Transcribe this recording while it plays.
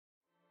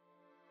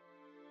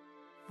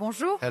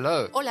Bonjour.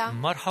 Hello. Hola.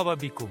 مرحبا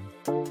بكم.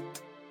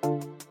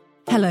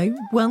 Hello,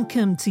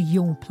 welcome to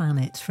Your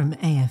Planet from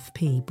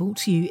AFP, brought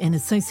to you in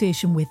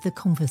association with The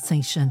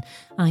Conversation.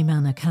 I'm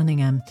Anna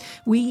Cunningham.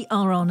 We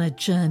are on a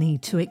journey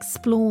to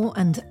explore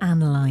and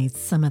analyse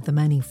some of the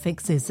many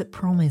fixes that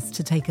promise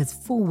to take us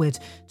forward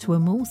to a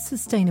more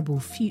sustainable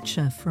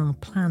future for our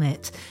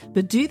planet.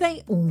 But do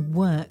they all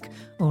work,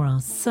 or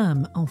are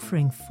some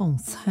offering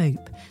false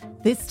hope?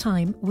 This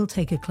time, we'll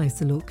take a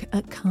closer look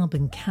at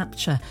carbon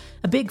capture.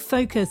 A big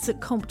focus at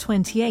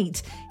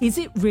COP28. Is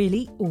it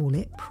really all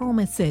it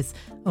promises?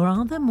 Or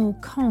are there more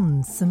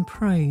cons than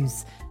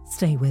pros?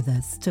 Stay with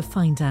us to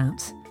find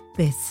out.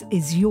 This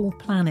is Your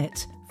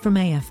Planet from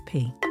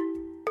AFP.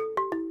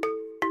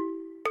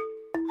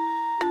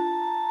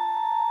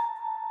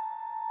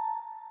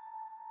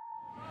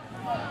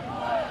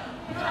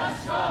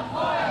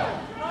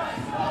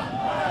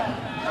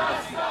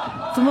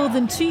 For more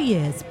than 2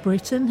 years,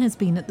 Britain has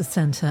been at the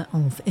centre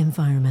of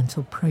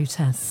environmental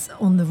protests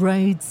on the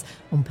roads,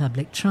 on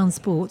public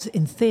transport,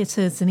 in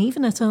theatres and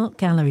even at art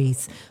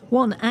galleries.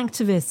 One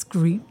activist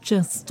group,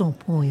 Just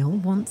Stop Oil,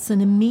 wants an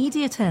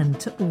immediate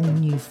end to all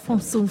new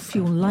fossil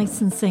fuel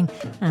licensing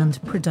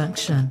and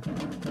production.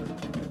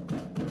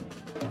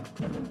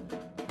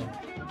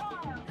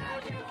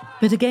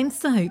 But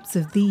against the hopes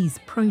of these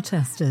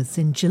protesters,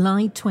 in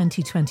July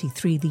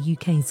 2023, the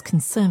UK's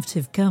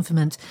Conservative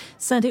government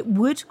said it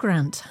would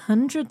grant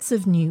hundreds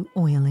of new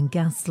oil and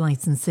gas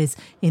licences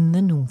in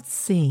the North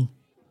Sea.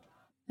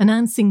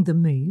 Announcing the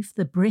move,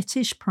 the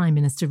British Prime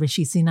Minister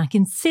Rishi Sunak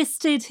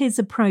insisted his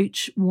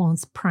approach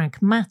was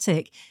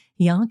pragmatic.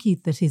 He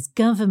argued that his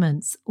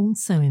government's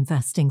also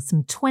investing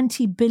some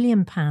 £20 billion,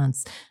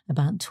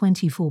 about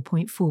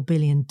 $24.4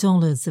 billion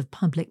of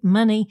public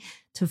money,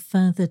 to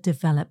further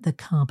develop the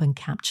carbon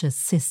capture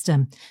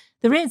system.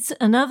 There is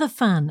another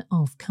fan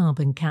of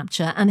carbon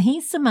capture, and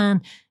he's the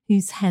man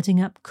who's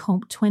heading up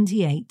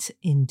COP28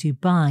 in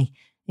Dubai.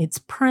 It's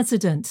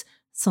President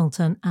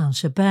Sultan Al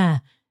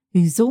Jaber,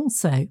 who's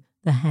also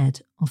the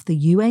head of the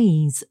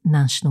UAE's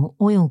national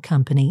oil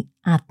company,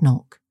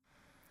 ADNOC.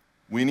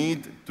 We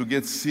need to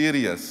get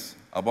serious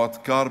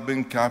about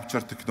carbon capture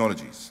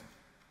technologies.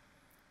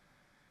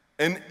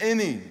 In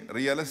any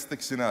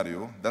realistic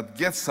scenario that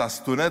gets us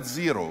to net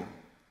zero,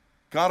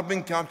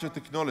 carbon capture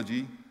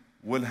technology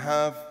will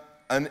have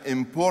an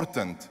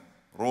important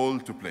role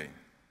to play.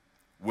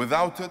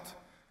 Without it,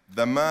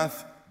 the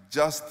math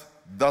just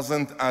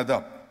doesn't add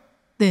up.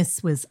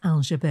 This was Al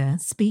Jaber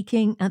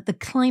speaking at the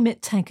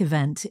Climate Tech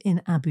event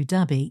in Abu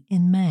Dhabi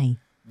in May.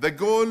 The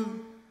goal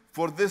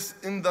for this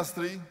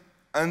industry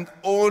and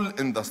all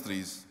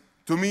industries,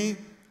 to me,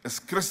 is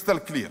crystal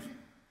clear.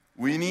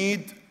 We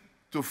need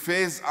to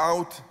phase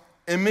out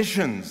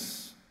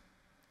emissions.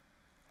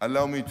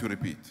 Allow me to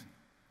repeat.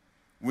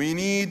 We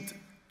need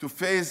to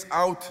phase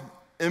out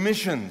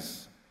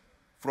emissions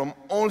from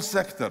all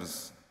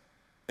sectors,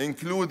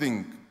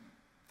 including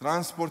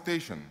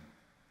transportation,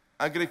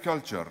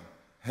 agriculture,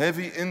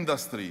 heavy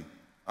industry,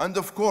 and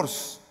of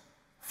course,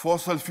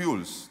 fossil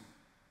fuels,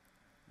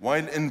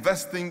 while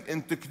investing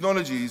in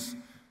technologies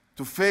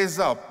to phase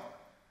up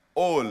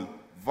all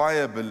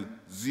viable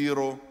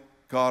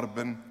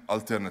zero-carbon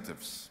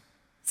alternatives.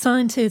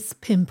 Scientists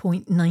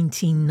pinpoint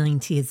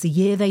 1990 as the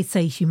year they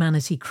say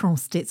humanity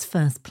crossed its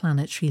first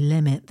planetary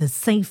limit, the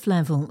safe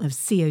level of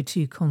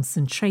CO2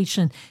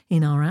 concentration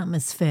in our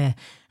atmosphere.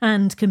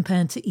 And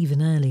compared to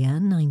even earlier,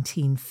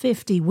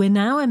 1950, we're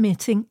now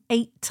emitting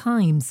 8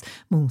 times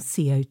more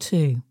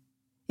CO2.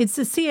 It's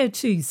the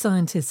CO2,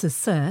 scientists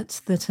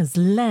assert, that has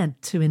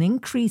led to an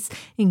increase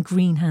in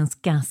greenhouse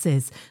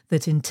gases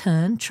that in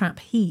turn trap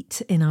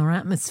heat in our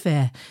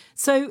atmosphere.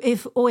 So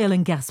if oil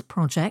and gas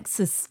projects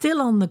are still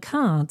on the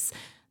cards,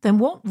 then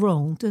what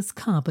role does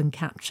carbon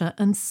capture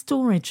and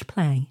storage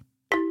play?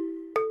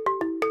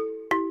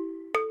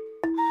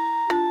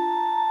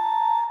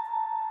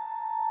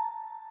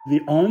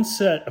 The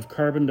onset of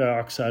carbon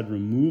dioxide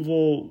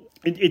removal,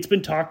 it's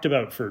been talked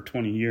about for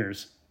 20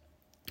 years.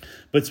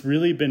 But it's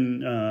really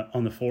been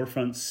on the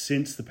forefront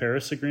since the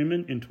Paris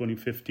Agreement in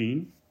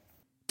 2015.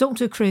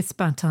 Dr. Chris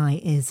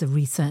Bataille is a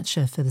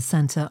researcher for the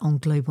Centre on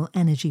Global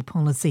Energy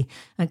Policy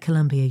at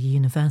Columbia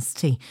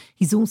University.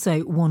 He's also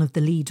one of the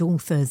lead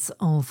authors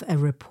of a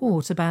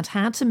report about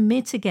how to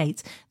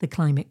mitigate the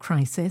climate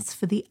crisis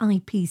for the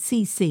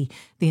IPCC,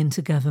 the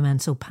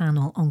Intergovernmental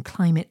Panel on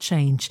Climate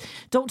Change.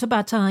 Dr.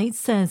 Bataille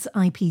says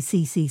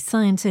IPCC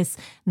scientists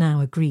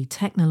now agree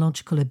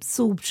technological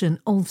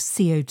absorption of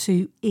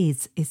CO2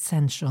 is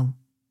essential.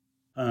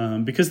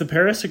 Because the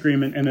Paris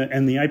Agreement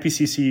and the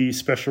IPCC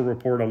Special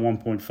Report on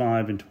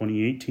 1.5 in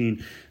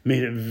 2018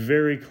 made it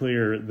very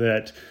clear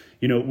that,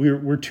 you know,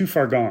 we're too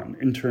far gone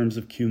in terms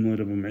of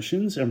cumulative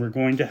emissions, and we're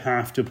going to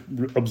have to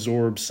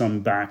absorb some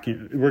back.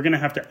 We're going to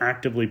have to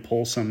actively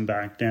pull some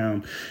back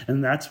down.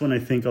 And that's when I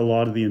think a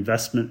lot of the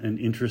investment and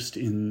interest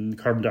in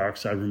carbon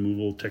dioxide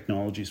removal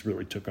technologies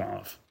really took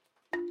off.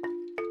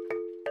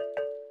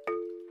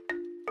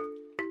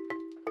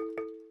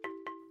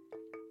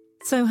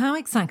 So how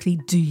exactly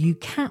do you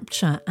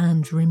capture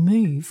and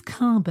remove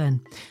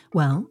carbon?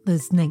 Well,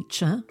 there's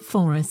nature,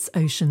 forests,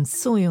 oceans,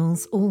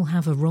 soils all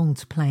have a role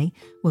to play.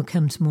 We'll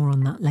come to more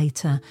on that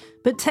later.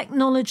 But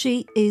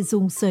technology is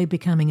also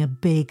becoming a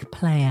big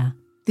player.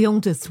 The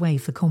oldest way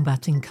for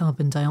combating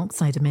carbon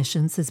dioxide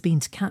emissions has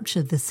been to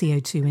capture the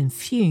CO2 in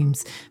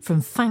fumes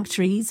from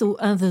factories or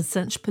other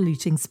such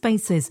polluting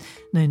spaces,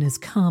 known as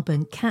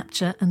carbon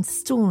capture and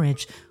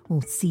storage, or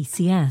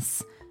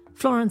CCS.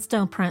 Florence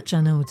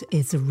Delprat-Janoud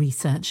is a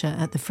researcher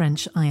at the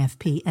French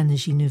IFP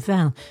Énergie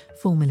Nouvelle,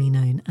 formerly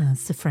known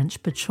as the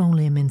French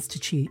Petroleum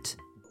Institute.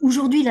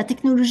 Aujourd'hui, la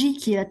technologie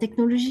qui est la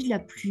technologie la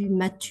plus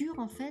mature,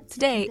 en fait.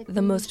 Today, the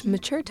most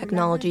mature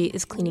technology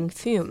is cleaning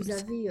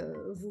fumes.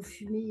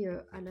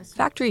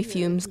 Factory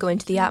fumes go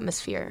into the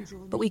atmosphere,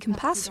 but we can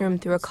pass them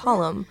through a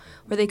column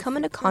where they come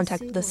into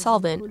contact with a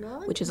solvent,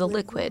 which is a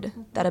liquid,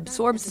 that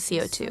absorbs the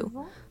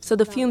CO2. So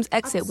the fumes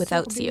exit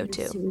without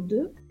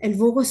CO2. Elles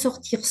vont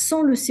ressortir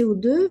sans le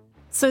CO2.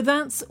 So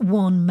that's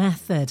one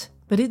method.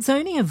 But it's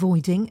only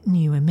avoiding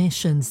new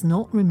emissions,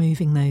 not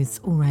removing those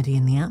already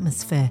in the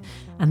atmosphere.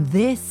 And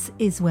this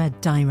is where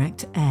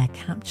direct air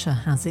capture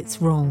has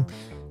its role,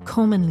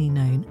 commonly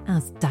known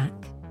as DAC.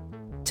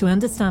 To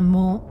understand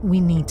more, we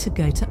need to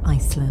go to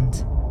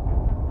Iceland.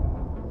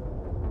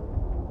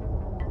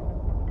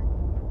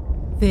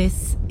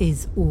 This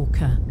is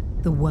Orka,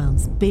 the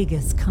world's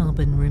biggest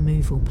carbon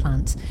removal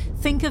plant.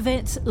 Think of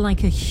it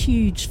like a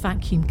huge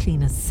vacuum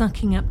cleaner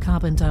sucking up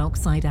carbon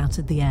dioxide out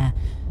of the air.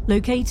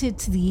 Located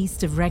to the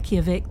east of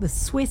Reykjavik, the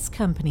Swiss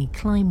company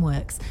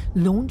Climeworks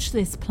launched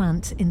this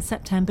plant in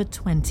September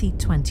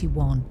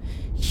 2021.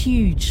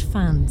 Huge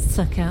fans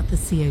suck out the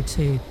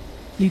CO2.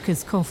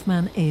 Lucas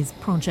Kaufmann is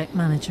project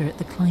manager at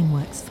the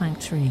Climeworks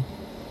factory.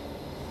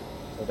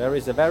 So there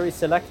is a very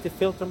selective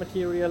filter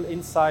material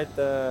inside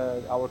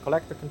our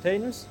collector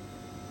containers,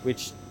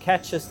 which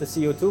catches the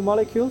CO2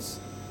 molecules.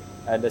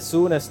 And as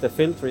soon as the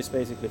filter is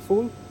basically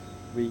full,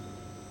 we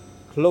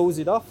close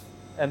it off,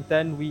 and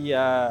then we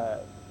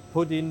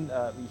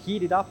we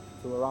heat it up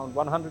to around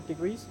 100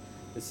 degrees.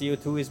 The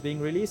CO2 is being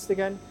released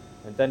again,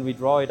 and then we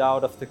draw it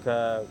out of the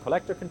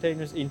collector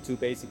containers into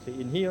basically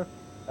in here,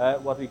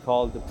 what we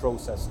call the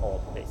process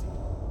hall, basically.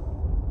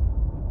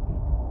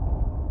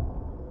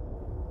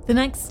 The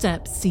next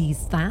step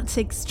sees that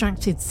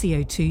extracted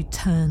CO2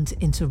 turned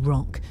into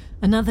rock.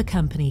 Another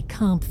company,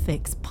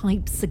 Carbfix,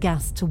 pipes the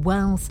gas to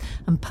wells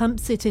and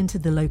pumps it into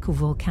the local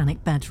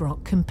volcanic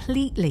bedrock,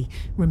 completely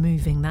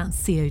removing that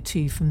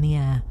CO2 from the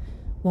air.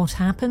 What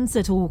happens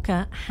at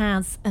Orka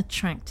has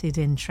attracted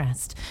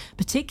interest,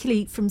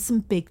 particularly from some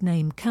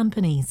big-name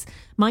companies.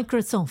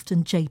 Microsoft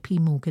and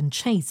JP Morgan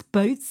Chase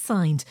both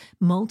signed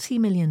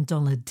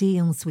multi-million-dollar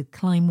deals with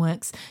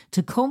Climeworks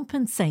to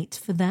compensate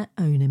for their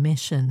own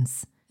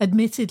emissions.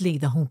 Admittedly,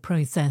 the whole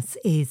process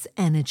is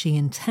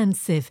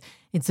energy-intensive.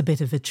 It's a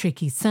bit of a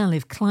tricky sell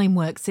if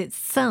Climeworks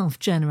itself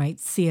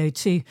generates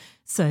CO2,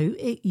 so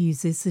it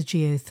uses the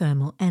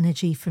geothermal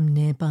energy from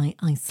nearby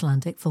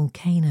Icelandic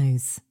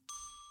volcanoes.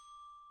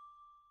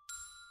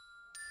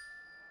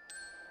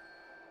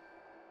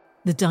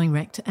 The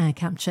direct air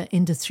capture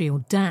industry, or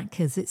DAC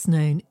as it's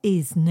known,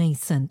 is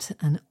nascent,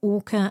 and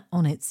Orka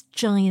on its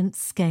giant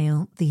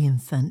scale, the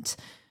infant.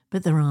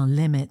 But there are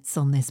limits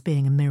on this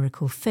being a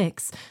miracle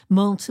fix.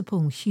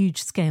 Multiple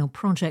huge-scale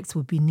projects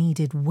would be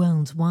needed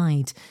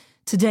worldwide.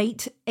 To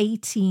date,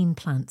 18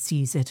 plants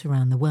use it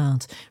around the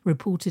world,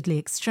 reportedly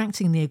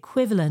extracting the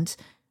equivalent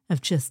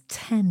of just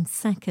 10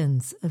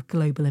 seconds of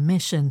global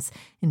emissions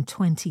in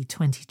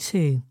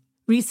 2022.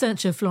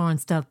 Researcher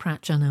Florence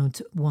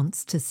Delprat-Janoud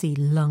wants to see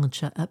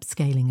larger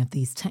upscaling of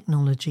these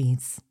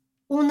technologies.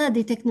 On a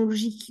des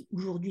technologies qui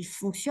aujourd'hui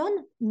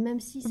fonctionnent, même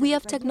si We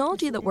have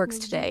technology that works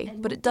today,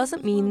 but it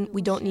doesn't mean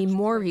we don't need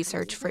more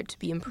research for it to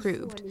be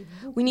improved.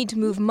 We need to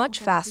move much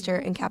faster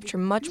and capture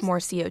much more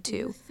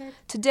CO2.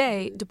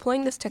 Today,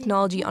 deploying this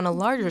technology on a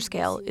larger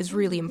scale is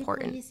really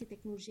important.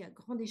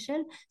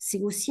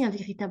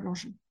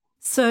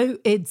 So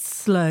it's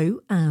slow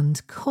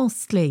and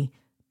costly.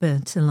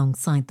 But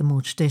alongside the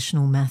more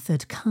traditional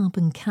method,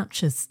 carbon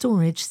capture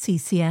storage,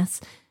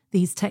 CCS,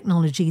 these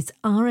technologies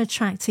are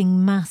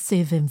attracting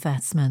massive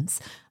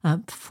investments,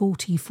 up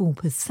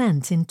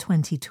 44% in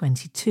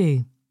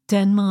 2022.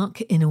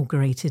 Denmark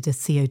inaugurated a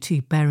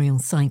CO2 burial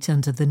site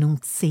under the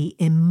North Sea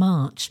in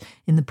March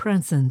in the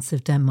presence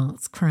of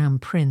Denmark's Crown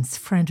Prince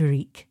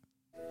Frederik.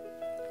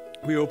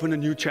 We open a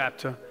new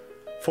chapter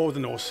for the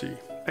North Sea,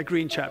 a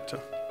green chapter.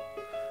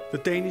 The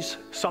Danish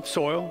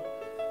subsoil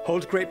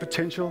holds great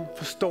potential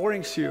for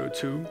storing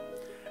CO2,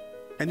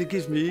 and it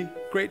gives me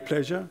great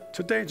pleasure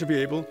today to be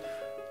able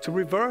to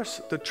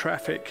reverse the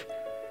traffic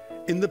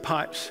in the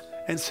pipes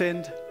and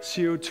send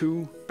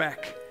CO2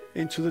 back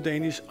into the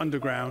Danish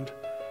underground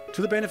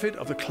to the benefit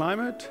of the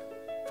climate,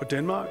 for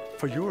Denmark,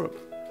 for Europe,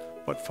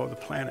 but for the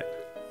planet.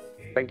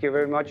 Thank you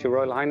very much, Your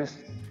Royal Highness.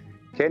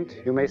 Kent,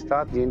 you may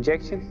start the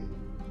injection.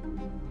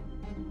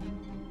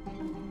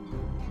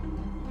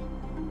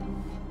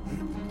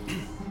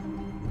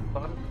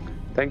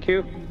 Thank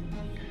you.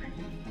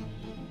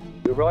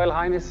 Your Royal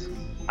Highness,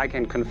 I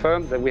can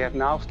confirm that we have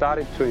now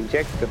started to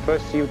inject the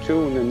first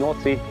CO2 in the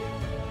North Sea.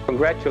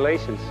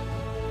 Congratulations.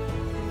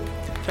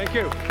 Thank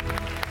you.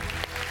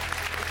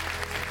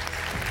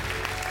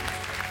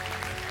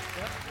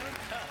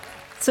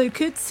 So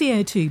could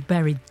CO2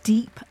 buried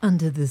deep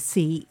under the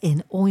sea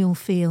in oil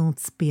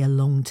fields be a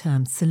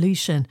long-term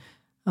solution?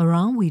 Or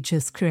are we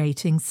just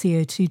creating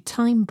CO2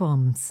 time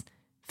bombs?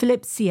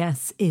 Philippe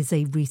Siès is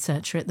a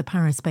researcher at the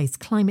Paris-based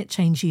Climate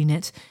Change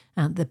Unit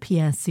at the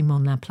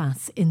Pierre-Simon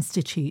Laplace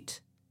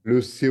Institute. Le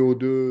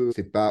CO2,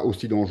 c'est pas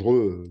aussi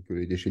dangereux que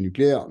les déchets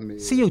nucléaires.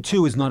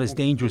 CO2 is not as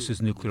dangerous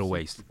as nuclear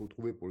waste.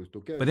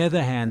 But on the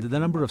other hand, the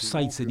number of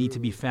sites that need to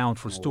be found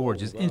for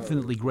storage is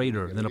infinitely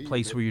greater than a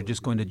place where you're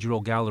just going to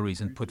drill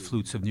galleries and put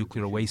flutes of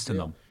nuclear waste in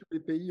them.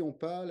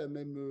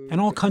 And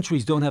all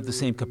countries don't have the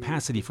same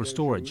capacity for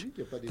storage.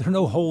 There are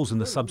no holes in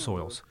the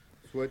subsoils.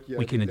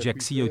 We can inject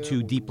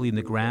CO2 deeply in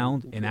the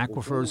ground, in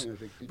aquifers,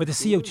 but the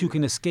CO2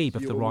 can escape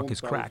if the rock is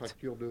cracked.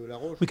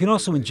 We can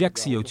also inject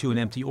CO2 in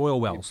empty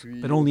oil wells,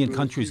 but only in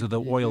countries where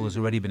the oil has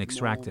already been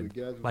extracted,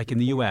 like in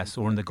the US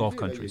or in the Gulf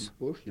countries.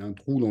 Il y a un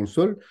trou dans le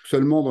sol,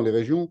 seulement dans les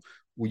régions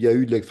où il y a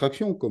eu de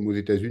l'extraction, comme aux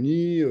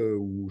États-Unis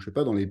ou, je sais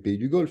pas, dans les pays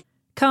du Golfe.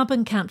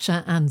 Carbon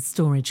capture and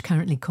storage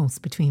currently costs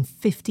between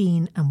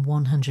 $15 and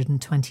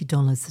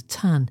 $120 a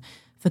tonne.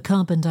 For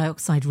carbon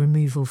dioxide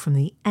removal from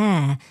the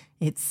air,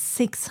 it's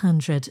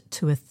 $600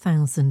 to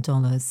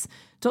 $1,000.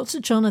 Dr.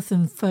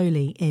 Jonathan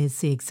Foley is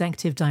the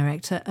executive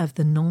director of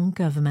the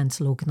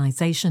non-governmental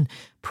organisation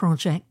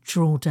Project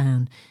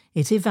Drawdown.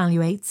 It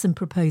evaluates and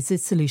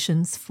proposes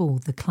solutions for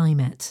the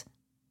climate.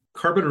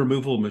 Carbon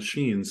removal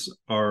machines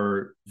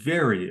are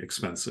very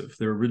expensive.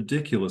 They're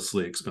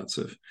ridiculously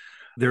expensive.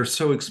 They're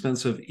so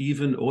expensive,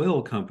 even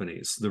oil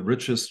companies, the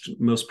richest,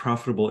 most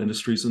profitable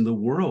industries in the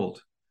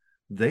world,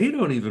 they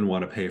don't even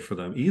want to pay for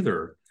them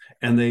either.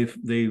 And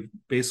they've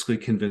basically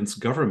convinced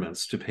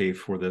governments to pay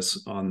for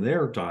this on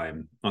their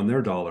dime, on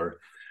their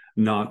dollar,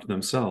 not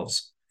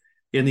themselves.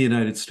 In the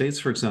United States,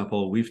 for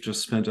example, we've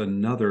just spent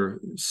another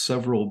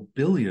several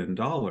 $billion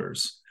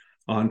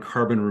on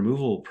carbon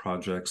removal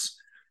projects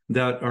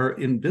that are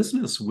in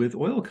business with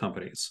oil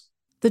companies.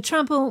 The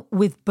trouble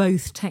with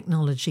both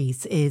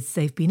technologies is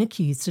they've been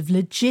accused of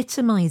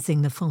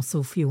legitimising the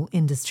fossil fuel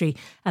industry,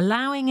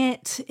 allowing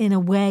it, in a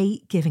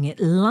way, giving it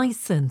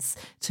licence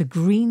to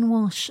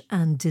greenwash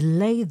and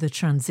delay the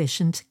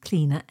transition to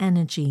cleaner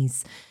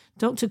energies.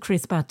 Dr.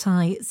 Chris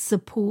Bataille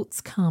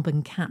supports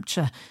carbon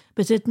capture,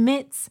 but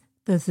admits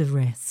there's a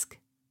risk.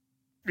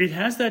 It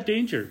has that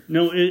danger.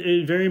 No,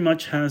 it very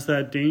much has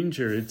that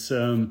danger. It's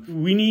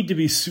we need to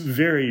be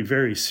very,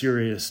 very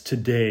serious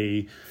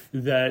today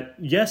that,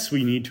 yes,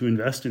 we need to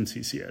invest in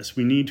CCS.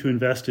 We need to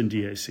invest in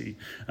DAC,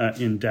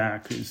 in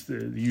DAC is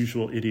the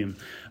usual idiom.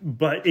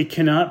 But it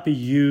cannot be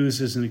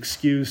used as an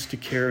excuse to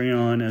carry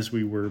on as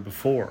we were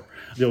before.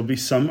 There'll be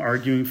some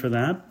arguing for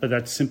that, but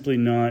that's simply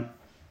not,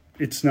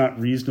 it's not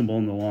reasonable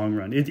in the long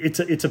run.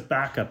 It's a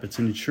backup. It's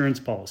an insurance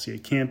policy.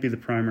 It can't be the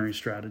primary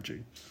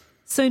strategy.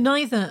 So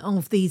neither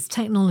of these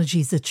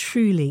technologies are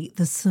truly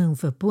the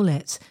silver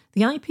bullet.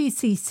 The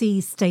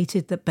IPCC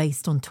stated that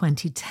based on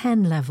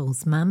 2010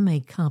 levels,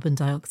 man-made carbon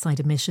dioxide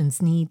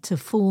emissions need to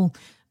fall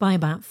by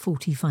about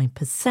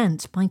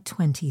 45% by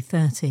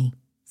 2030.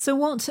 So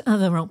what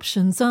other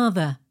options are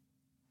there?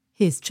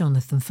 Here's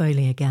Jonathan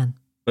Foley again.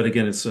 But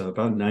again, it's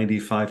about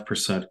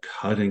 95%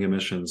 cutting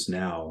emissions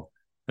now,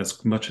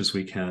 as much as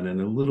we can,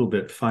 and a little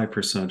bit,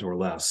 5% or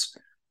less,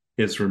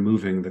 is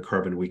removing the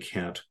carbon we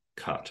can't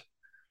cut.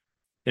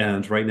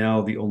 And right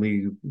now, the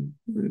only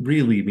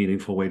really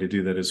meaningful way to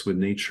do that is with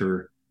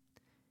nature.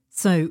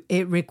 So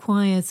it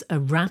requires a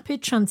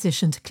rapid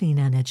transition to clean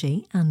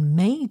energy and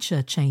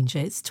major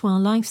changes to our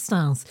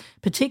lifestyles,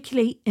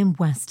 particularly in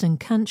Western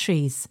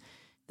countries.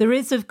 There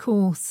is, of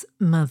course,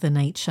 Mother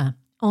Nature.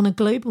 On a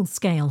global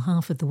scale,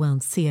 half of the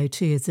world's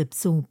CO2 is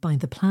absorbed by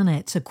the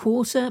planet, a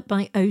quarter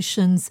by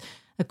oceans,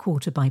 a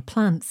quarter by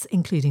plants,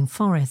 including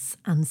forests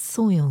and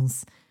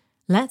soils.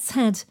 Let's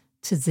head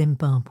to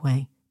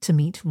Zimbabwe to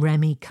meet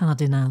Remy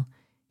Cardinal.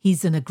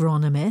 He's an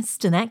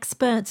agronomist, an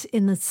expert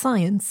in the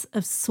science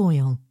of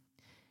soil.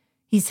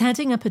 He's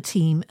heading up a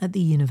team at the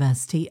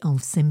University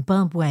of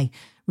Zimbabwe,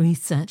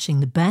 researching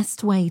the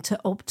best way to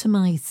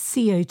optimise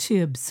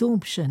CO2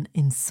 absorption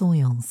in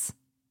soils.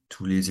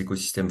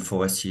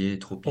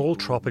 All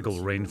tropical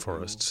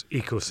rainforests,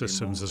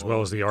 ecosystems as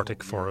well as the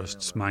Arctic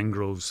forests,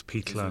 mangroves,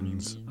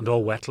 peatlands and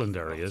all wetland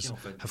areas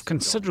have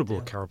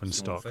considerable carbon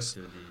stocks.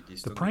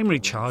 The primary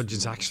challenge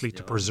is actually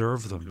to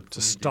preserve them,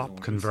 to stop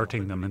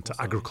converting them into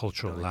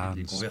agricultural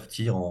lands.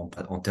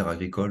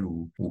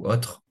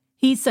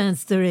 He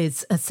says there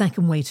is a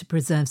second way to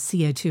preserve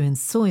CO2 in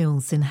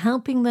soils in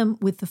helping them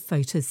with the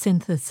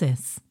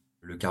photosynthesis.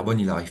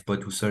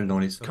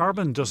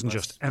 Carbon doesn't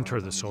just enter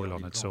the soil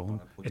on its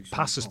own, it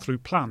passes through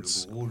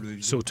plants.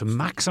 So to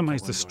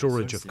maximise the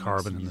storage of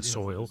carbon in the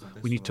soil,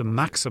 we need to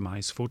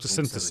maximise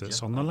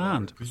photosynthesis on the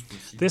land.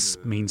 This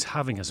means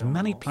having as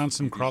many plants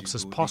and crops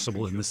as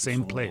possible in the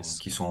same place.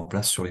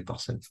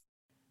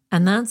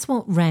 And that's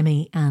what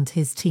Remy and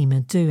his team are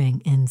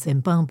doing in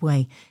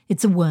Zimbabwe.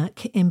 It's a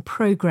work in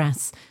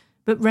progress.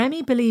 But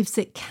Remy believes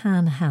it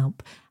can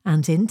help,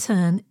 and in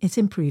turn, it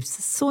improves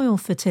soil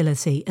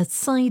fertility, a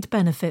side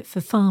benefit for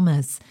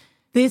farmers.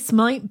 This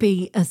might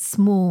be a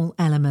small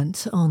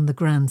element on the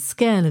grand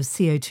scale of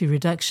CO2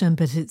 reduction,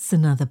 but it's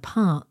another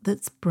part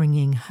that's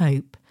bringing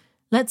hope.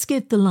 Let's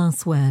give the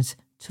last word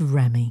to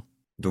Remy.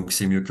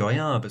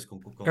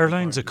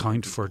 Airlines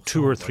account for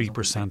 2 or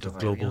 3% of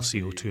global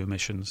CO2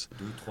 emissions,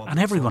 and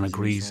everyone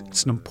agrees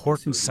it's an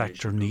important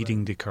sector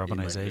needing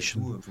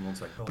decarbonisation.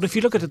 But if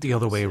you look at it the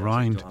other way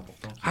around,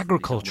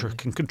 agriculture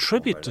can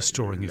contribute to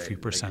storing a few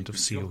percent of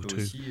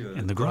CO2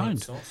 in the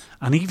ground.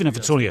 And even if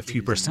it's only a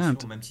few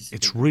percent,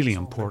 it's really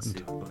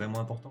important.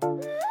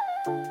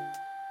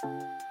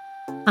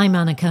 I'm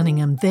Anna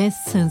Cunningham.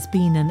 This has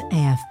been an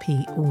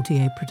AFP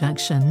audio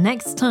production.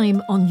 Next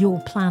time on Your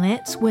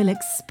Planet, we'll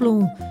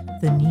explore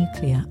the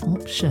nuclear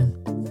option.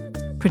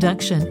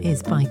 Production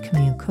is by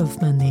Camille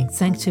Kaufman. The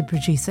executive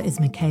producer is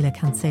Michaela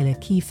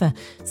Cancela-Kiefer.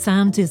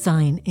 Sound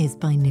design is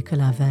by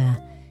Nicolas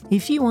Vert.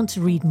 If you want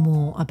to read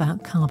more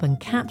about carbon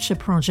capture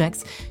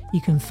projects,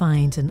 you can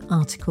find an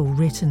article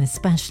written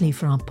especially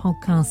for our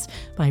podcast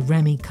by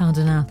Remy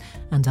Cardinal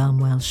and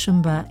Armwell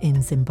Shumba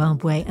in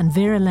Zimbabwe and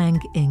Vera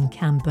Leng in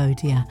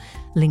Cambodia.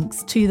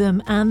 Links to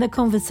them and the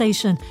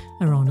conversation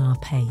are on our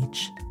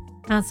page.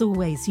 As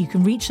always, you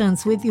can reach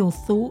us with your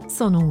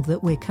thoughts on all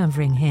that we're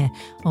covering here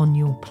on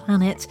Your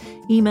Planet.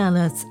 Email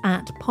us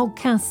at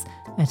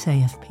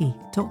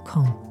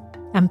podcasts@afp.com.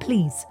 And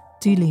please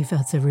do leave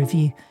us a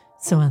review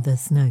so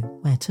others know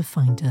where to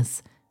find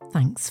us.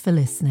 Thanks for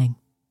listening.